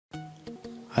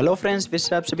Hello friends, फिर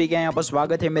से आप सभी का यहाँ पर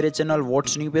स्वागत है मेरे चैनल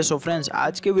व्हाट्स न्यू पे। सो फ्रेंड्स,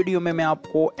 आज के वीडियो में मैं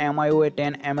आपको MIUI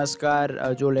 10MS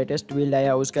का जो लेटेस्ट बिल्ड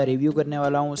आया उसका रिव्यू करने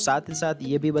वाला हूँ। साथ ही साथ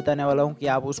ये भी बताने वाला हूँ कि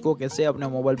आप उसको कैसे अपने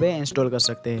मोबाइल पे इंस्टॉल कर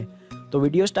सकते हैं। तो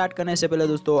वीडियो स्टार्ट करने से पहले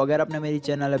दोस्तों, अगर आपने मेरी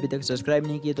चैनल अभी तक सब्सक्राइब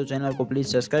नहीं किया तो चैनल को प्लीज़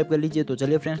सब्सक्राइब कर लीजिए। तो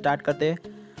चलिए फ्रेंड्स, स्टार्ट करते हैं।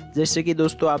 जैसे कि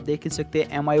दोस्तों आप देख ही सकते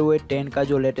हैं MIUI 10 का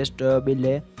जो लेटेस्ट बिल्ड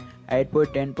है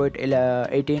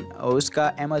 8.10.18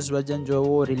 उसका MS वर्जन जो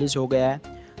वो रिलीज़ हो गया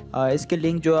है। इसके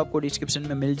लिंक जो आपको डिस्क्रिप्शन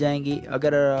में मिल जाएंगी।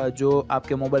 अगर जो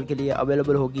आपके मोबाइल के लिए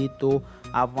अवेलेबल होगी तो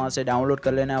आप वहां से डाउनलोड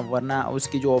कर लेना, वरना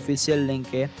उसकी जो ऑफिशियल लिंक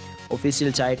है,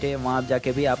 ऑफिशियल साइट है, वहां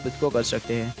जाके भी आप इसको कर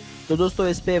सकते हैं। तो दोस्तों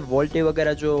इस पर वोल्टे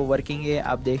वगैरह जो वर्किंग है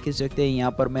आप देख ही सकते हैं।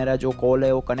 यहाँ पर मेरा जो कॉल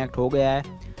है वो कनेक्ट हो गया है।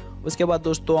 उसके बाद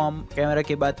दोस्तों हम कैमरा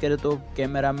की बात करें तो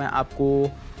कैमरा में आपको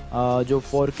जो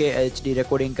 4K HD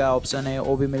रिकॉर्डिंग का ऑप्शन है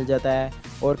वो भी मिल जाता है,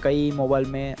 और कई मोबाइल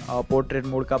में पोर्ट्रेट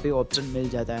मोड का भी ऑप्शन मिल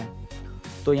जाता है।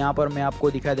 तो यहाँ पर मैं आपको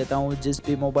दिखा देता हूँ, जिस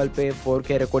भी मोबाइल पे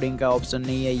 4K रिकॉर्डिंग का ऑप्शन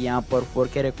नहीं है यहाँ पर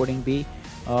 4K रिकॉर्डिंग भी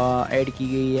ऐड की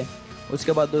गई है।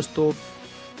 उसके बाद दोस्तों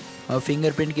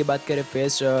फिंगरप्रिंट की बात करें,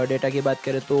 फेस डेटा की बात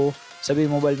करें तो सभी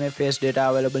मोबाइल में फेस डेटा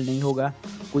अवेलेबल नहीं होगा।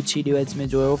 कुछ ही डिवाइस में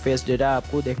जो है वो फेस डेटा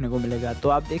आपको देखने को मिलेगा। तो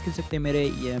आप देख सकते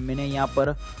हैं मैंने यहाँ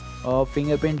पर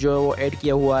फिंगरप्रिंट जो है वो ऐड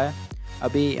किया हुआ है।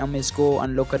 अभी हम इसको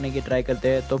अनलॉक करने की ट्राई करते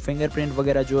हैं। तो फिंगरप्रिंट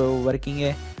वगैरह जो वर्किंग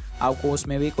है, आपको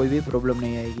उसमें भी कोई भी प्रॉब्लम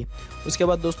नहीं आएगी। उसके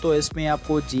बाद दोस्तों इसमें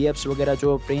आपको GApps वगैरह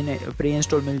जो प्री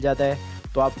इंस्टॉल मिल जाता है,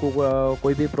 तो आपको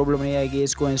कोई भी प्रॉब्लम नहीं आएगी,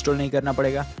 इसको इंस्टॉल नहीं करना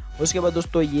पड़ेगा। उसके बाद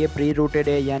दोस्तों ये प्री रूटेड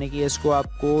है, यानी कि इसको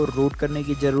आपको रूट करने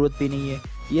की ज़रूरत भी नहीं है।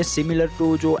 ये सिमिलर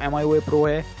टू जो MIUI Pro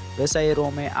है वैसा ये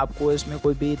ROM है। आपको इसमें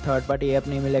कोई भी थर्ड पार्टी ऐप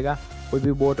नहीं मिलेगा, कोई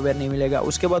भी बॉटवेयर नहीं मिलेगा।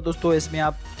 उसके बाद दोस्तों इसमें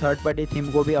आप थर्ड पार्टी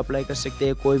थीम को भी अप्लाई कर सकते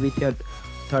हैं। कोई भी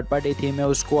थर्ड पार्टी थीम है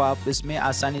उसको आप इसमें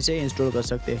आसानी से इंस्टॉल कर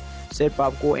सकते हैं। सिर्फ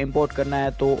आपको इंपोर्ट करना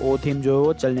है तो वो थीम जो है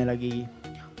वो चलने लगेगी।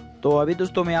 तो अभी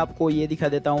दोस्तों मैं आपको ये दिखा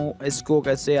देता हूँ इसको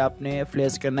कैसे आपने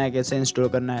फ्लैश करना है, कैसे इंस्टॉल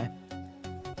करना है।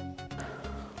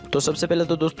 तो सबसे पहले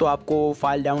तो दोस्तों आपको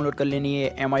फाइल डाउनलोड कर लेनी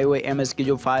है। MIUI MS की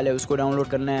जो फाइल है उसको डाउनलोड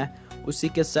करना है। उसी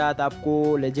के साथ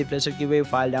आपको लेजी फ्लैशर की भी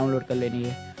फाइल डाउनलोड कर लेनी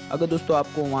है। अगर दोस्तों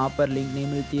आपको वहाँ पर लिंक नहीं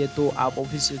मिलती है तो आप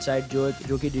ऑफिशियल साइट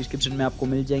जो कि डिस्क्रिप्शन में आपको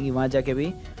मिल जाएंगी, वहाँ जाके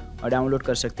भी डाउनलोड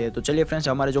कर सकते हैं। तो चलिए फ्रेंड्स,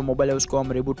 हमारे जो मोबाइल है उसको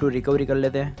हम रिबूट टू रिकवरी कर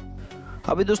लेते हैं।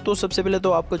 अभी दोस्तों सबसे पहले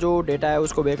तो आपका जो डेटा है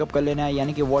उसको बैकअप कर लेना है,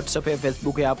 यानी कि व्हाट्सअप है,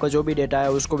 फेसबुक है, आपका जो भी डेटा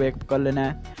है उसको बैकअप कर लेना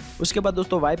है। उसके बाद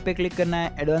दोस्तों वाइप पे क्लिक करना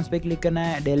है, एडवांस पे क्लिक करना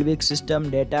है। डेलविक सिस्टम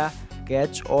डेटा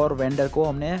कैच और वेंडर को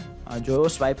हमने जो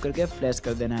स्वाइप करके फ्लैश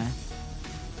कर देना है।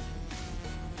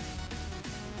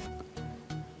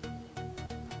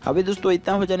 अभी दोस्तों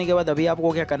इतना हो जाने के बाद अभी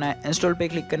आपको क्या करना है, इंस्टॉल पे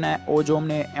क्लिक करना है, और जो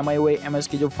हमने MIUI MS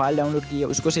की जो फाइल डाउनलोड की है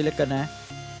उसको सिलेक्ट करना है।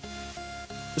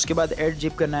 उसके बाद ऐड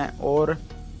जिप करना है, और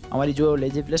हमारी जो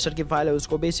लेजी फ्लैशर की फाइल है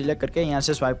उसको भी सिलेक्ट करके यहाँ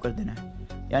से स्वाइप कर देना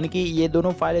है। यानी कि ये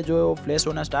दोनों फाइलें जो फ्लैश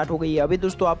होना स्टार्ट हो गई है। अभी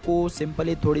दोस्तों आपको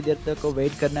सिंपली थोड़ी देर तक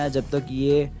वेट करना है, जब तक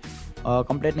ये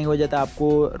कंप्लीट नहीं हो जाता। आपको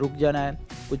रुक जाना है,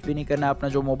 कुछ भी नहीं करना है। अपना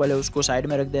जो मोबाइल है उसको साइड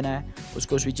में रख देना है,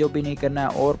 उसको स्विच ऑफ भी नहीं करना है,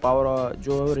 और पावर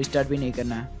जो रिस्टार्ट भी नहीं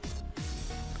करना है।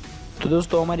 तो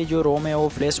दोस्तों हमारी जो ROM है वो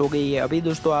फ्लैश हो गई है। अभी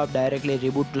दोस्तों आप डायरेक्टली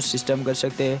रिबूट टू सिस्टम कर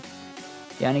सकते हैं,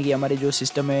 यानी कि हमारी जो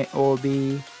सिस्टम है वो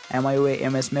भी MIUI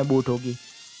MS में बूट होगी।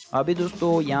 अभी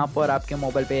दोस्तों यहाँ पर आपके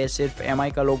मोबाइल पे सिर्फ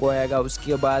MI का लोगो आएगा।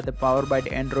 उसके बाद पावर बाय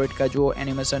एंड्रॉयड का जो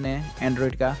एनिमेशन है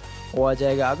एंड्रॉयड का वो आ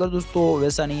जाएगा। अगर दोस्तों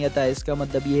वैसा नहीं आता है, इसका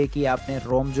मतलब ये है कि आपने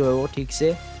ROM जो है वो ठीक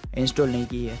से इंस्टॉल नहीं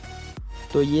की है।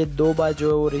 तो ये 2 बार जो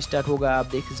है वो रिस्टार्ट होगा, आप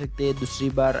देख सकते हैं। दूसरी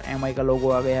बार MI का लोगो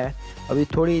आ गया है। अभी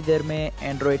थोड़ी देर में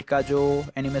एंड्रॉयड का जो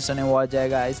एनिमेशन है वो आ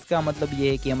जाएगा। इसका मतलब ये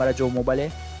है कि हमारा जो मोबाइल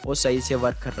है वो सही से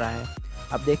वर्क कर रहा है।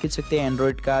 आप देख सकते हैं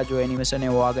एंड्रॉयड का जो एनिमेशन है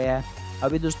वो आ गया है।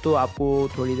 अभी दोस्तों आपको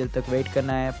थोड़ी देर तक वेट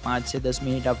करना है, 5 से 10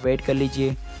 मिनट आप वेट कर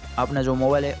लीजिए। अपना जो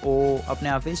मोबाइल है वो अपने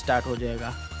आप ही स्टार्ट हो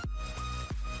जाएगा।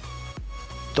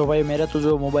 तो भाई मेरा तो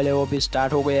जो मोबाइल है वो भी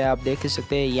स्टार्ट हो गया है। आप देख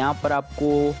सकते हैं यहाँ पर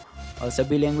आपको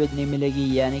सभी लैंग्वेज नहीं मिलेगी,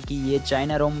 यानी कि ये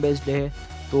चाइना ROM बेस्ड है।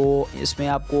 तो इसमें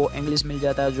आपको इंग्लिश मिल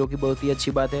जाता है, जो कि बहुत ही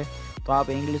अच्छी बात है। तो आप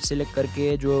इंग्लिश सेलेक्ट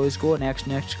करके जो इसको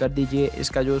नेक्स्ट कर दीजिए,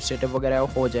 इसका जो सेटअप वगैरह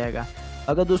हो जाएगा।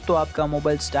 अगर दोस्तों आपका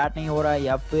मोबाइल स्टार्ट नहीं हो रहा है,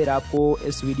 या फिर आपको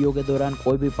इस वीडियो के दौरान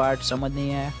कोई भी पार्ट समझ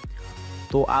नहीं आया,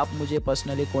 तो आप मुझे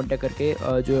पर्सनली कॉन्टैक्ट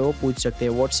करके जो है वो पूछ सकते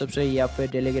हैं, व्हाट्सएप से या फिर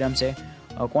टेलीग्राम से।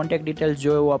 कॉन्टैक्ट डिटेल्स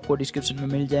जो है वो आपको डिस्क्रिप्शन में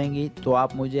मिल जाएंगी, तो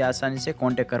आप मुझे आसानी से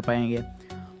कॉन्टैक्ट कर पाएंगे।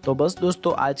 तो बस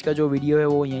दोस्तों आज का जो वीडियो है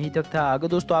वो यहीं तक था। अगर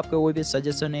दोस्तों आपका कोई भी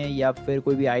सजेशन है या फिर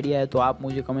कोई भी आइडिया है तो आप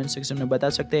मुझे कमेंट सेक्शन में बता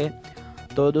सकते हैं।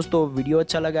 तो दोस्तों वीडियो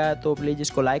अच्छा लगा है तो प्लीज़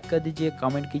इसको लाइक कर दीजिए,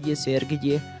 कमेंट कीजिए, शेयर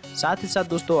कीजिए। साथ ही साथ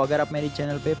दोस्तों अगर आप मेरे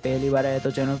चैनल पे पहली बार आए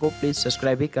तो चैनल को प्लीज़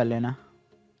सब्सक्राइब भी कर लेना।